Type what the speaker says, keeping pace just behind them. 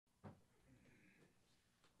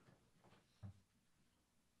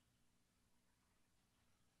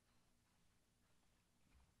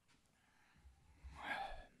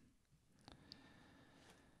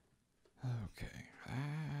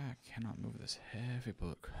cannot move this heavy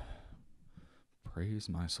book. Praise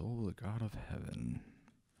my soul, the God of heaven.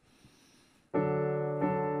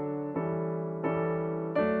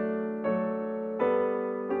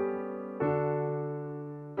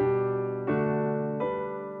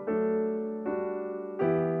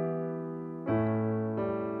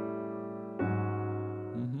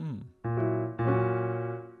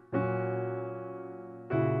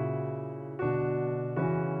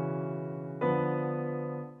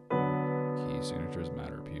 Key signatures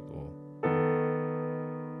matter, people.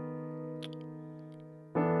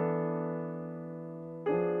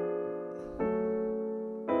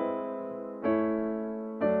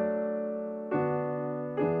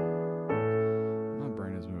 My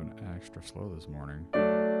brain is moving extra slow this morning.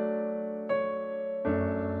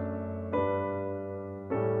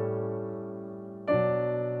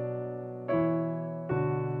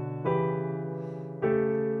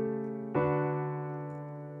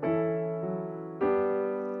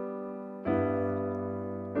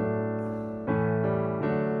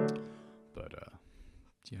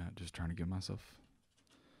 Yeah, just trying to give myself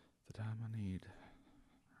the time I need.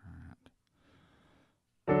 All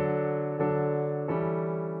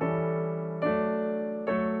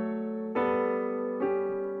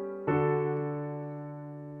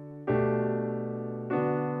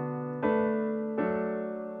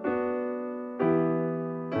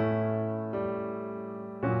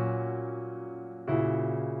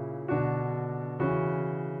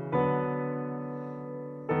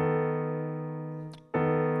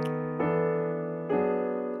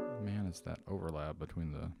it's that overlap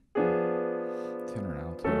between the tenor and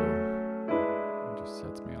alto. It just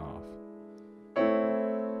sets me off.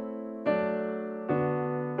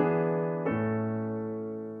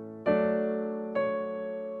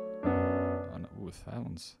 Ooh,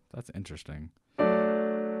 that's interesting.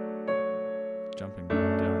 Jumping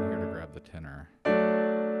down here to grab the tenor.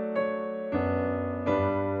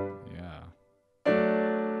 Yeah.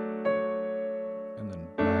 And then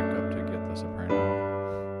back up to get the soprano.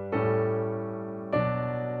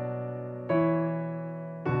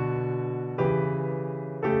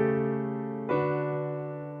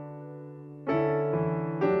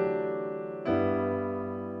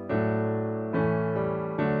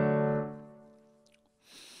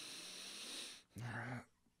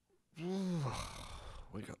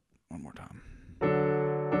 Wake up one more time.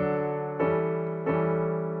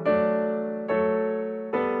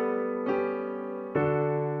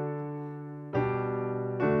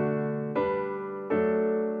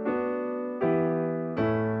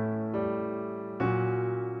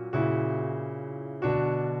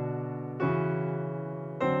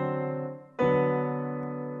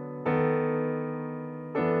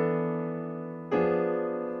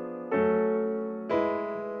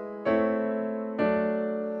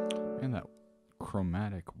 And that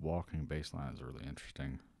chromatic walking bass line is really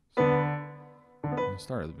interesting. I'll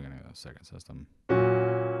start at the beginning of the second system. And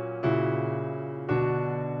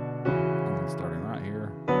then starting right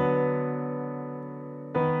here.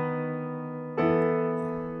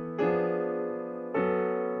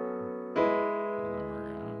 And then we're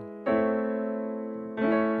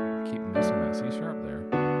gonna keep missing that C sharp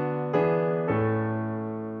there.